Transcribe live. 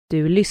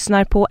Du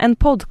lyssnar på en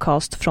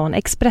podcast från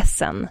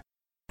Expressen.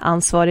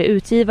 Ansvarig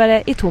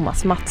utgivare är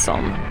Thomas Mattsson.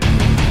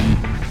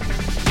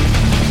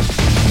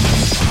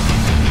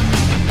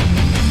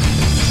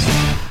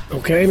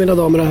 Okej, mina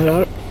damer och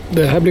herrar.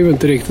 Det här blev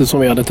inte riktigt som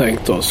vi hade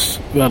tänkt oss.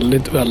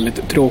 Väldigt,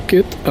 väldigt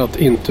tråkigt att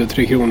inte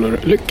Tre Kronor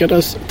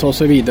lyckades ta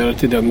sig vidare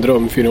till den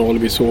drömfinal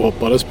vi så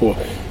hoppades på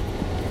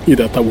i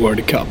detta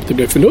World Cup. Det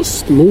blev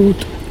förlust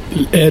mot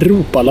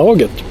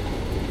Europalaget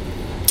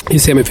i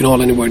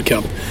semifinalen i World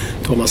Cup.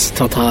 Thomas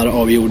Tatar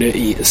avgjorde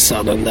i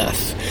sudden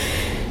death.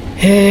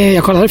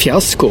 Jag kallade det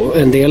fiasko.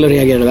 En del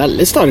reagerade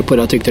väldigt starkt på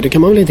det och tyckte det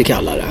kan man väl inte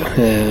kalla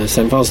det.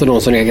 Sen fanns det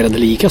någon som reagerade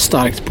lika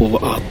starkt på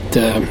att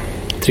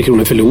Tre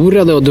Kronor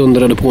förlorade och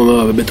dundrade på med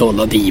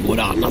överbetalda divor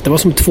och annat. Det var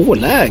som två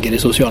läger i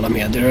sociala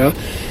medier. Jag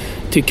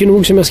tycker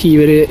nog, som jag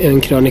skriver i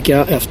en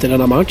krönika efter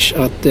denna match,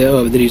 att det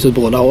överdrivs åt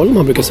båda håll.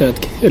 Man brukar säga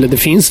att, eller det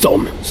finns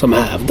de som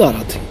hävdar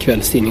att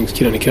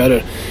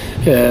kvällstidningskrönikörer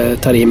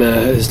tar i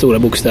med stora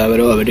bokstäver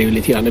och överdriver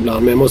lite grann ibland.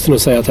 Men jag måste nog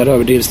säga att här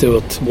överdrivs det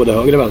åt både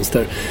höger och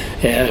vänster.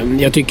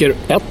 Jag tycker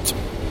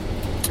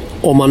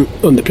om man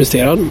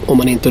underpresterar, om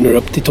man inte når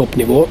upp till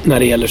toppnivå när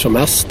det gäller som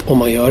mest, om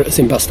man gör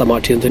sin bästa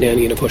match i en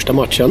turnering i den första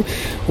matchen,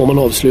 om man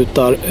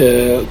avslutar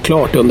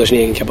klart under sin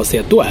egen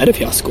kapacitet, då är det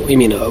fiasko i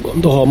mina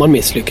ögon. Då har man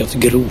misslyckats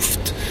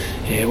grovt.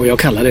 Och jag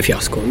kallar det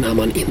fiasko när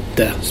man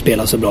inte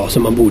spelar så bra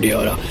som man borde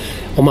göra.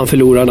 Om man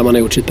förlorar när man har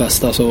gjort sitt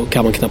bästa så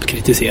kan man knappt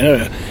kritisera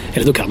det.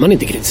 Eller då kan man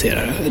inte kritisera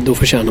det. Då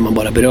förtjänar man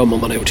bara beröm om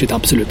man har gjort sitt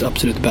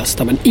absolut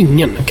bästa. Men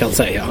ingen kan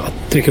säga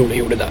att Tre Kronor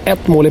gjorde det.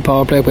 1 mål i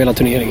powerplay på hela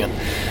turneringen.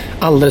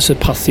 Alldeles för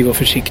passivt och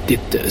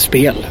försiktigt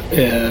spel.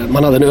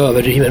 Man hade en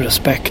överdriven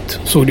respekt,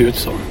 såg det ut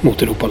som,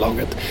 mot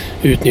Europalaget.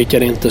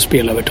 Utnyttjade inte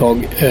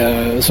spelövertag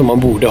som man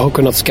borde ha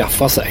kunnat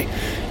skaffa sig.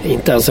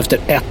 Inte ens efter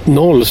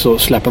 1-0 så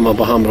släpper man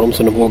på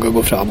handbromsen och vågar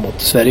gå framåt.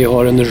 Sverige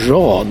har en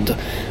rad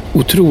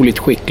otroligt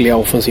skickliga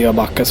offensiva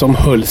backar som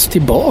hölls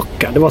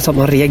tillbaka. Det var så att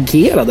man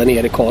reagerade när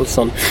Erik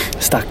Karlsson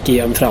stack i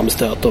en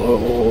framstöt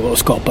och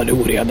skapade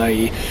oreda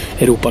i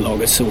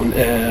Europalagets zon.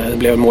 Det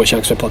blev en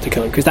målchans för Henrik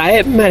Lundqvist.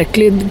 Nej,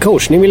 märklig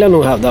coachning vill jag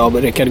nog hävda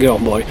av Rickard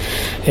Granborg.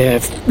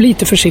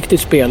 Lite försiktigt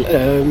spel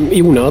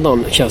i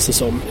onödan, känns det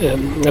som.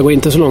 Jag går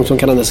inte så långt som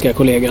kanadensiska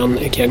kollegan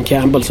Ken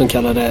Campbell som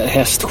kallade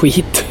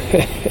hästskit.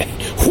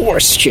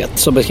 Horse shit,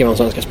 så beskrev han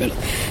svenska spelet.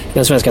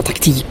 Den svenska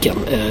taktiken.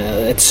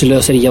 Ett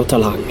slöseri av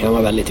talang. Han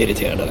var väldigt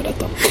irriterad över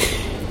detta.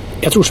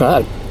 Jag tror så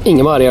här.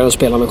 Ingen var argare än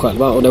spelarna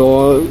själva. Och det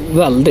var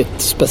väldigt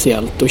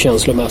speciellt och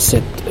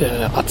känslomässigt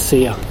att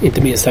se.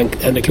 Inte minst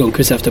Henrik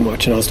Lundqvist efter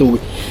matchen. Han stod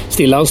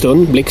stilla en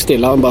stund.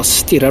 Blickstilla. Han bara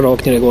stirrade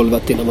rakt ner i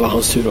golvet innan det var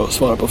hans tur att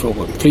svara på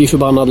frågor. Fly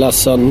förbannad,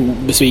 ledsen,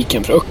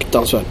 besviken.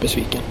 Fruktansvärt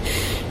besviken.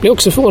 Jag blev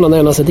också förvånad när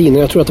jag satt in.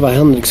 Jag tror att det var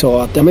Henrik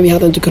sa att men vi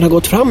hade inte kunnat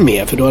gått fram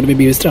mer för då hade vi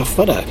blivit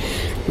straffade.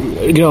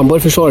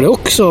 Granborg försvarade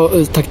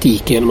också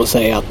taktiken genom att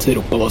säga att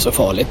Europa var så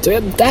farligt.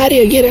 Där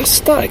reagerar jag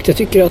starkt. Jag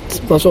tycker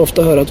att man så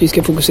ofta hör att vi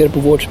ska fokusera på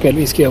vårt spel,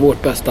 vi ska göra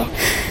vårt bästa.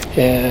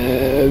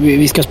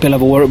 Vi ska spela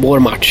vår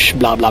match,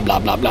 bla bla bla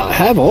bla bla.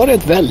 Här var det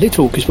ett väldigt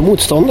fokus på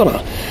motståndarna.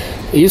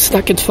 I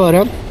snacket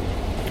före,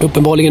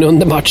 uppenbarligen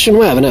under matchen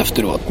och även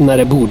efteråt, när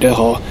det borde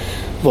ha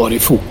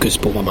varit fokus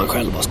på vad man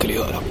själva skulle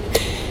göra.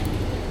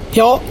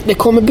 Ja, det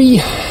kommer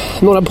bli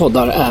några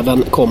poddar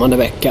även kommande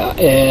vecka.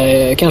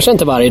 Kanske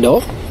inte varje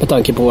dag med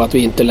tanke på att vi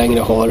inte längre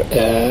har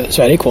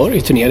Sverige kvar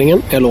i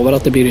turneringen. Jag lovar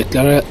att det blir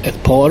ytterligare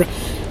ett par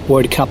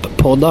World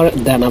Cup-poddar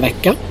denna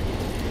vecka.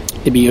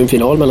 Det blir ju en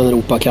final mellan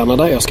Europa och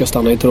Kanada. Jag ska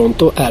stanna i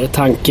Toronto, är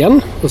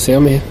tanken. Och se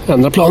om vi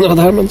ändrar planerna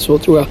där, men så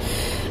tror jag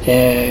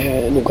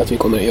nog att vi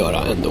kommer att göra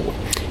ändå.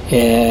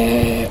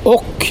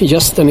 Och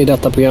gästen i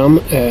detta program,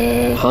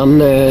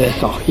 han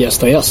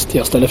jag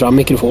ställde fram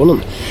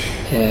mikrofonen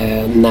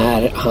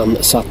när han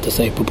satte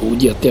sig på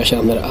podiet. Jag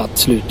känner att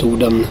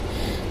slutorden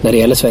när det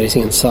gäller Sveriges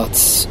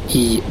insats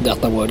i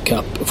detta World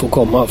Cup får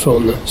komma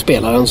från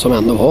spelaren som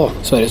ändå var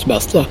Sveriges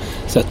bästa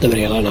sett över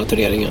hela den här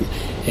turneringen.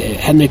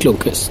 Henrik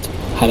Lundqvist,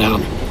 här är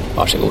han.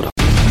 Varsågoda.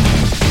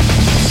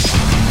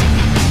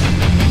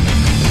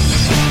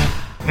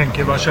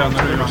 Henke, vad känner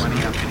du?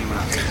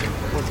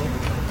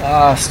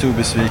 Stor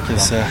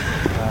besvikelse.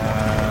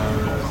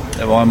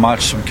 Det var en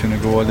match som kunde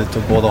gå lite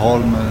åt båda håll,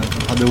 men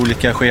hade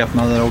olika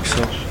skepnader också.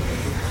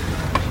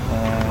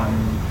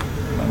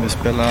 Men vi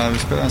spelar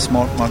en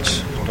smart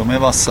match. De är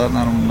vassa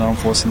när de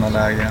får sina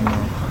lägen.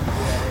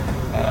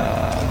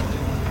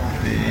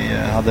 Vi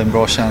hade en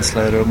bra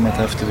känsla i rummet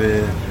efter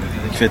vi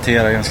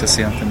kvitterade ganska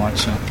sent i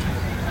matchen.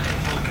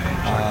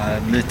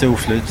 Lite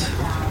oflyt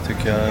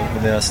tycker jag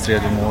på deras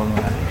tredje mål.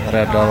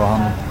 Räddar och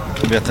han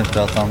vet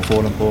inte att han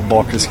får den på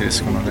bakre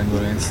skridskorna och den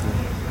går in.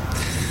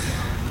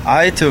 Det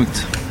är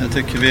tungt. Jag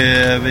tycker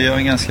vi gör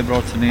en ganska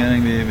bra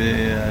turnering. Vi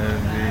är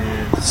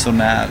så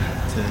när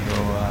till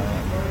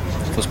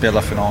att få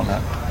spela final här.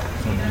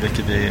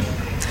 Vilket vi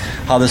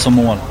hade som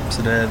mål.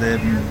 Så det är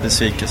en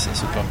besvikelse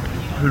såklart.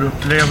 Hur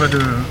upplever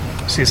du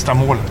sista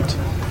målet?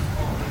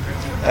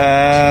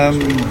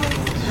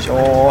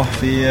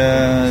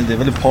 Det är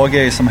väl ett par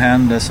grejer som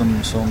händer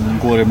som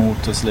går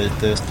emot oss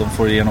lite. De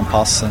får igenom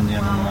passen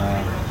genom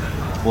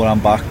våran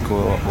back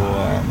och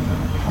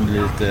Han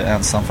blir lite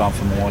ensam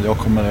framför mål. Jag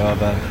kommer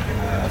över.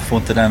 Får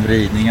inte den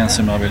vridningen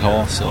som jag vill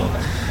ha. Så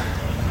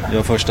jag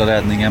gör första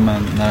räddningen,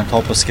 men när den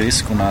tar på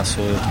skridskorna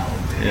så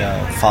är jag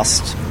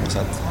fast på något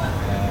sätt.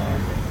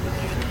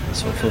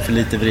 Så får för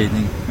lite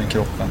vridning med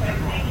kroppen.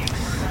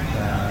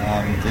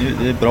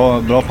 Det är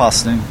bra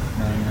passning,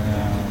 men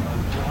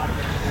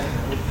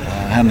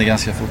händer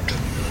ganska fort.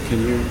 Can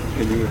you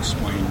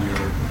explain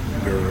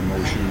your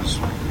emotions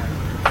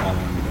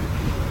following the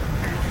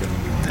film?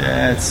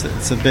 Yeah,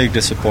 it's a big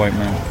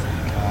disappointment.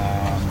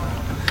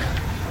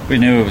 We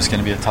knew it was going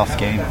to be a tough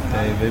game.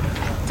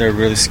 They're a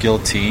really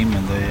skilled team,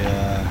 and they,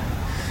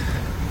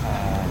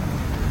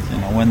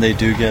 when they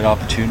do get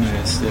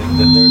opportunities,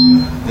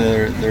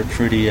 they're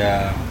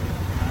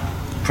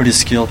pretty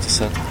skilled to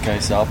set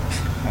guys up.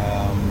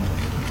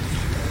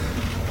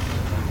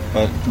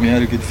 But we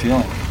had a good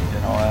feeling,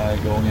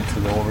 going into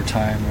the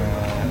overtime,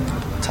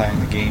 tying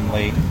the game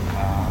late.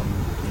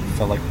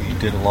 Felt like we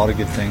did a lot of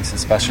good things,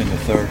 especially in the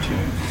third,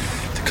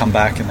 to come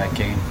back in that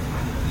game.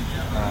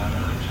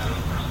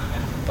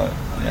 But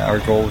yeah, our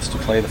goal was to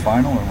play the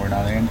final, and we're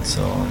not in,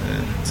 so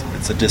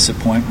it's a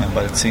disappointment.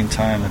 But at the same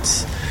time, I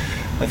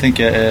think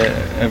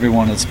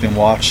everyone that's been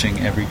watching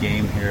every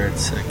game here,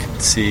 I can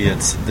see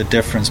it's the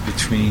difference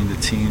between the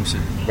teams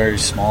is very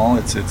small.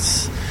 It's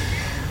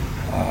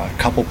a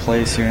couple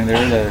plays here and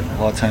there that a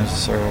lot of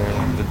times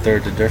they're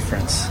the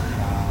difference.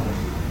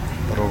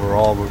 But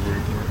overall, we're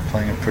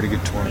playing a pretty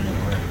good tournament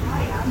here.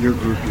 Your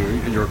group,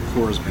 your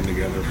core has been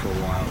together for a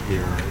while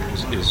here.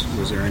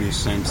 Was there any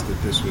sense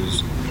that this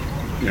was,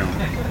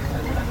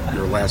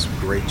 your last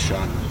great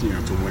shot, to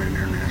win an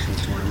international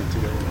tournament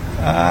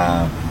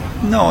together?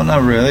 No,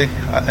 not really.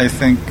 I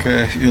think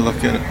if you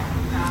look at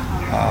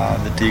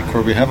the D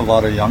core, we have a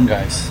lot of young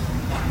guys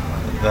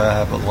that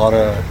have a lot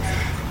of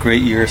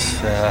great years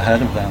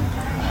ahead of them,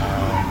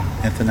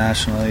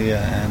 internationally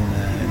and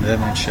in the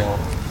NHL.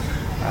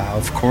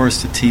 Of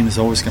course, the team is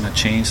always going to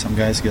change. Some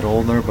guys get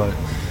older, but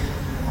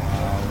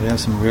we have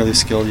some really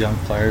skilled young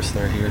players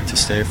that are here to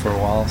stay for a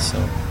while. So,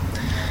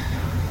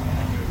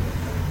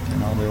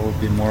 there will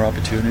be more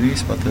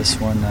opportunities, but this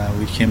one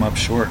we came up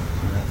short.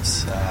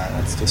 That's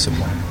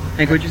disappointing.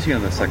 Hank, what did you see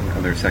on their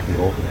second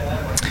goal?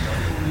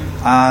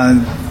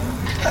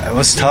 It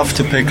was tough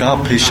to pick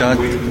up. He shot,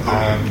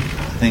 I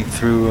think,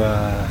 through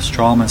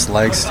Strawman's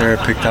legs there.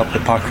 Picked up the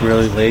puck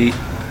really late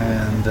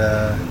and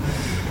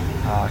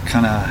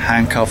kind of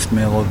handcuffed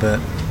me a little bit.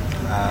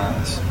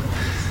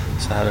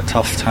 So I had a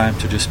tough time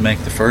to just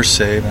make the first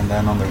save, and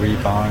then on the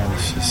rebound,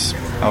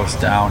 I was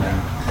down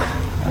and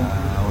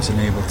I wasn't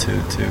able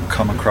to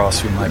come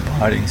across with my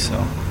body.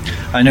 So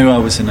I knew I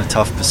was in a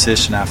tough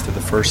position after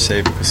the first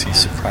save because he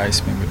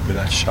surprised me with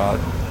that shot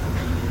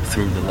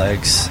through the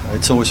legs.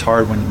 It's always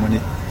hard when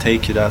it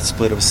take you that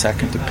split of a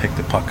second to pick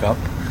the puck up,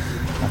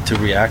 to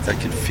react. I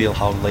could feel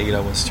how late I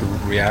was to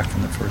react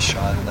on the first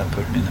shot, and that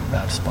put me in a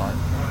bad spot.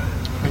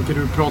 Tänker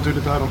du prata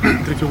lite här om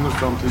 3 kronors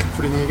framtid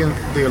för din egen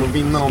del att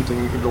vinna någonting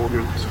i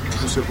laget?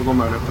 Du ser på de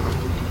möjligheterna.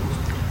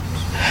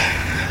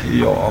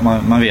 Ja,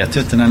 man vet ju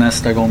inte när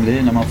nästa gång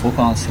blir, när man får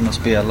chansen att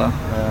spela.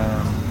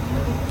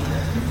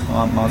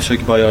 Man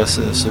försöker bara göra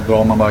så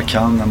bra man bara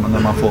kan när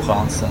man får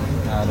chansen.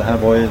 Det här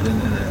var ju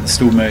en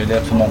stor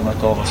möjlighet för många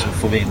av oss att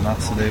få vinna,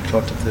 så det är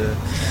klart att det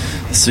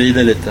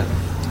svider lite.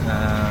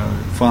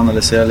 Får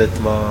analysera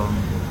lite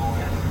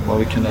vad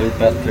vi kunde ha gjort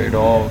bättre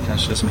idag och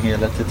kanske som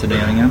helhet i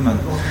turneringen, men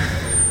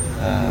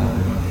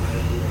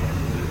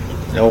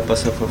jag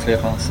hoppas jag får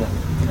fler chanser.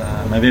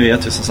 Men vi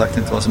vet ju som sagt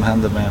inte vad som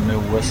händer med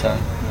OS här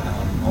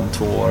om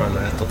 2 år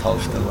eller 1,5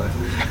 eller vad det är.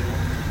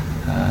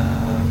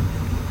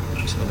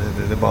 Så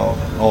det är bara att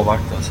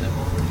avvakta och se.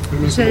 Hur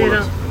minns du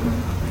målet?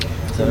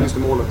 Hur minns du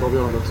målet,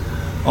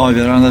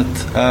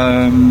 avgörandet?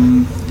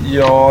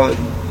 Jag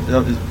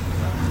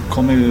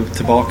kommer ju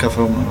tillbaka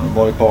från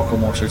varit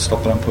bakom och försökt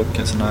stoppa den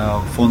pucken, så när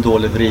jag får en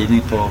dålig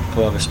vridning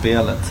på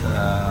överspelet,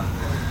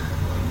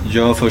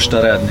 gör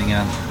första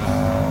räddningen,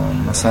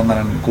 men sen när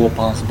den går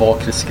på hans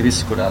bakre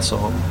skridskor där så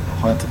har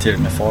jag inte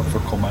tillräckligt med fart för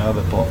att komma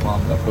över på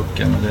andra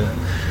pucken.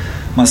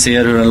 Man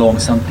ser hur den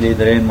långsamt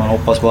glider in, man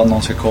hoppas på att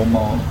någon ska komma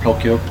och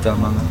plocka upp den,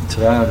 men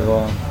tyvärr det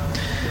var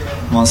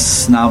en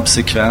snabb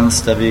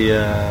sekvens där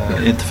vi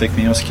inte fick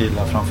med oss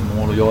killar framför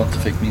mål och jag inte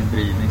fick min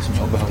vridning som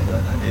jag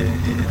behövde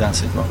i den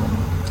situationen.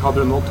 Hade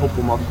du något hopp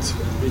om att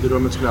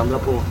videorummet skulle ändra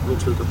på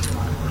slutet?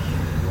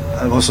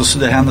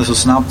 Det hände så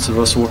snabbt så det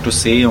var svårt att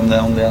se om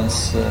det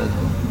ens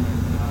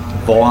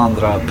var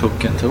andra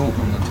pucken tog. Om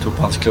den tog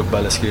på hans klubba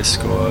eller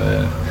skridsko.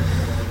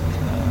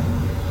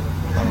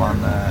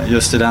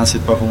 Just i den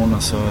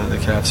situationen så det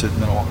krävs ett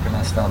mirakel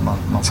nästan.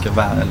 Man ska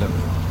eller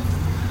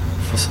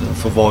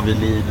få vara vid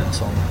liv i en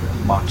sån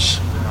match.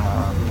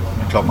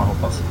 Men klart man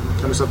hoppas.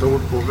 Kan du sätta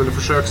ord på, eller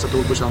försöka sätta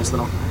ord på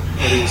känslorna?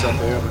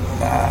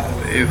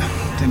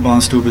 Det är bara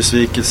en stor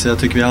besvikelse. Jag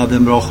tycker vi hade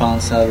en bra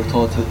chans här att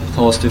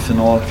ta oss till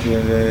final.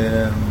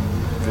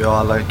 Vi har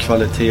alla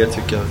kvaliteter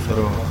tycker jag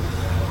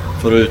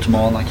för att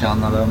utmana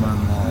Kanada, men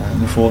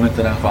nu får vi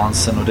inte den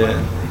chansen och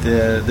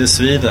det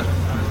svider.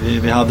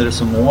 Vi hade det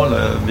som mål.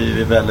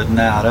 Vi är väldigt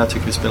nära. Jag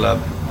tycker vi spelar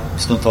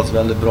stundtals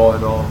väldigt bra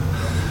idag.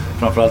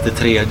 Framförallt i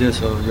tredje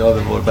så gör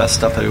vi vår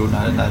bästa period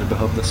när det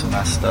behövdes som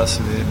mest.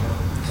 Så vi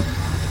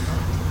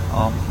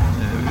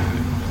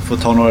får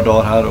ta några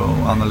dagar här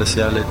och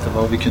analysera lite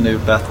vad vi kunde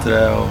gjort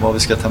bättre och vad vi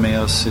ska ta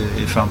med oss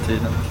i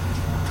framtiden.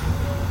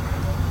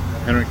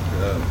 Henrik,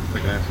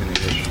 like I asked in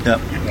English. Yeah.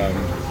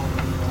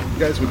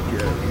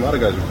 A lot of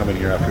guys would come in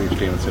here after each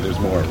game and say, "There's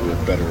more.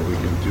 We're better. We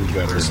can do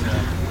better."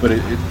 But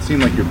it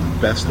seemed like your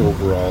best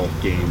overall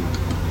game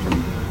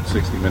from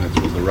 60 minutes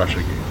was the Russia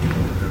game.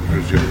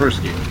 It was your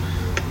first game.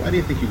 Why do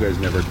you think you guys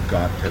never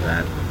got to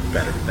that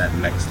better, that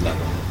next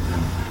level?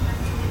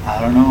 I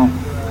don't know.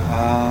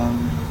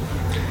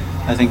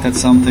 I think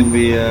that's something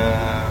we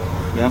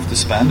have to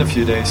spend a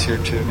few days here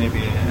to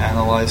maybe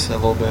analyze a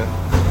little bit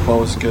what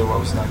was good, what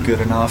was not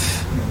good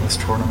enough in this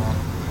tournament.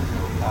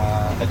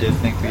 I did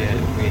think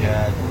we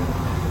had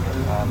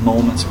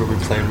moments where we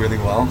played really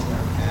well,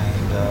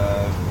 and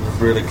we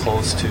were really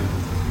close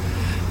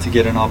to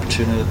get an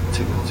opportunity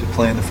to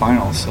play in the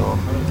final. So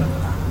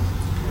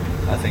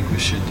I think we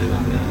should.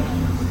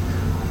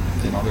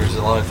 There's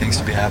a lot of things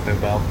to be happy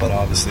about, but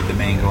obviously the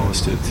main goal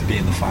is to be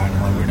in the final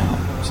when we're not.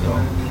 So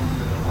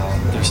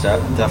there's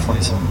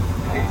definitely some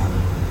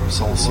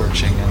soul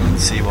searching and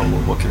see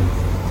what could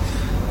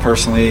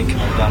personally could we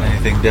have done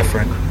anything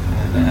different,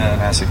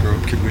 and as a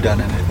group could we have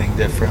done anything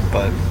different.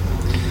 But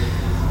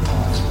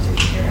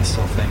I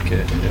still think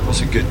it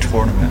was a good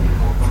tournament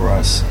for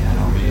us.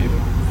 We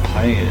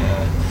play.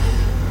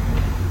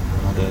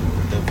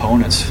 The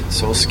opponents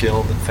so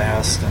skilled and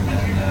fast, and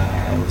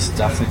it was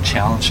definitely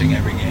challenging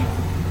every game.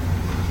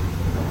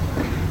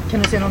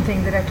 Kan du se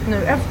någonting direkt nu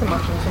efter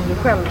matchen som du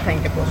själv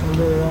tänker på som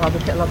du hade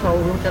velat ha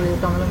gjort eller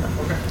gjort annorlunda?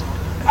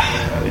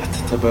 Jag vet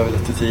inte, jag behöver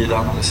lite tid att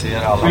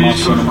analysera alla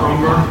matcher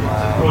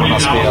man har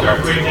spelat.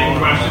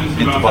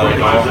 Inte bara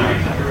idag.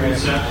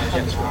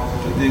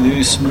 Det är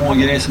ju små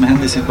grejer som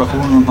händer i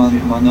situationen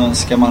man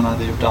önskar man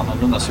hade gjort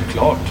annorlunda,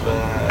 såklart.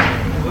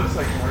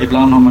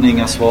 Ibland har man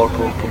inga svar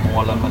på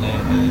målen, men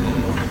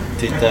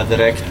tittar jag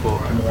direkt på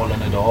målen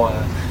idag.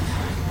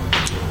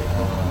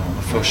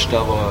 Första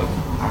var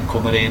han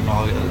kommer in och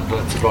har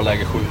ett bra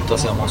läge skjuta,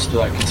 så jag måste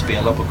verkligen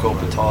spela på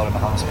Kopitar,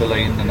 men han spelar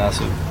in den där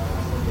så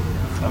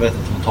jag vet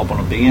inte om han tar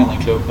på någon ben,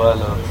 en klubba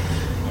eller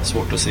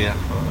svårt att se.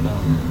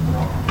 Den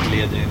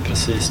gled in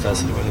precis där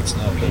så det var lite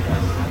snöpligt.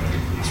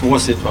 Svår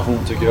situation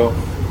tycker jag.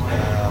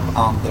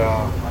 Andra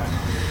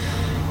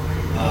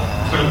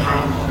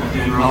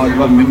det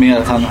var mer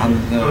att han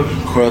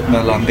sköt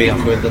mellan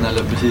benskydden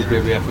eller precis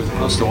bredvid benskydden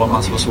på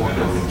Strålman, så det var svårt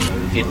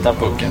att hitta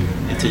pucken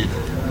i tid.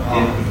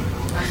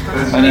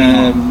 Men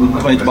det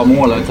var inte bara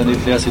mål utan det är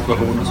flera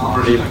situationer som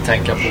man vill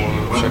tänka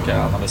på och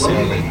försöka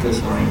analysera lite.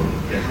 Så,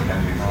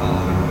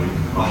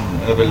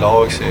 men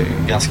överlag så är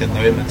jag ganska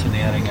nöjd med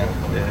turneringen.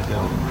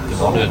 Det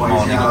var en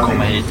utmaning att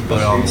komma hit i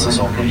början av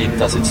säsongen och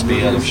hitta sitt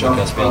spel och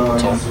försöka spela på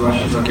topp.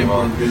 Jag tycker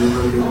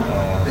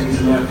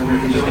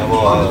det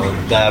var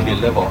där jag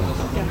ville vara.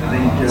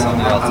 Sen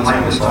är det alltid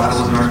små saker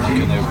som man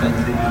kunde gjort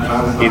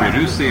det. Hinner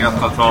du se att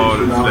han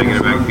slänger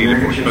iväg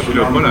Filip för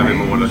klubbar där vid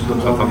målet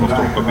så att han måste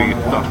åka och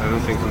byta? Är det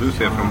någonting som du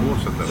ser från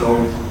målsättet?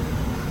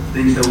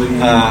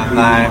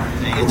 Nej,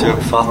 inget jag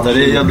uppfattar.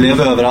 Jag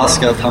blev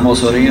överraskad att han var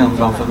så ren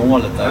framför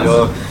målet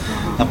där.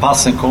 När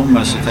passen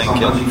kommer så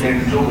tänker jag att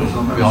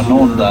vi har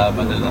någon där,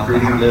 men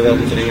han blev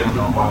väldigt ren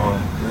och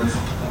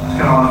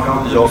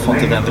jag får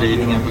inte den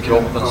vridningen på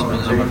kroppen som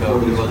jag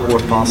behöver. Det var ett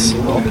hårt pass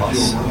och bra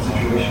pass.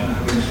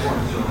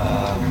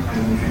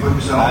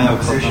 Nej, jag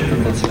uppfattar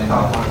inte att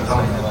slänga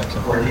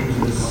verkligen.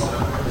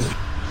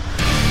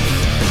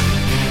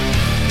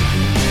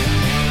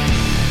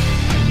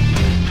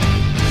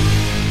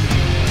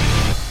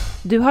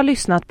 Du har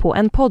lyssnat på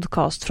en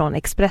podcast från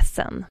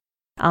Expressen.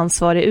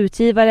 Ansvarig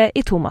utgivare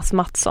är Thomas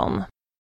Mattsson.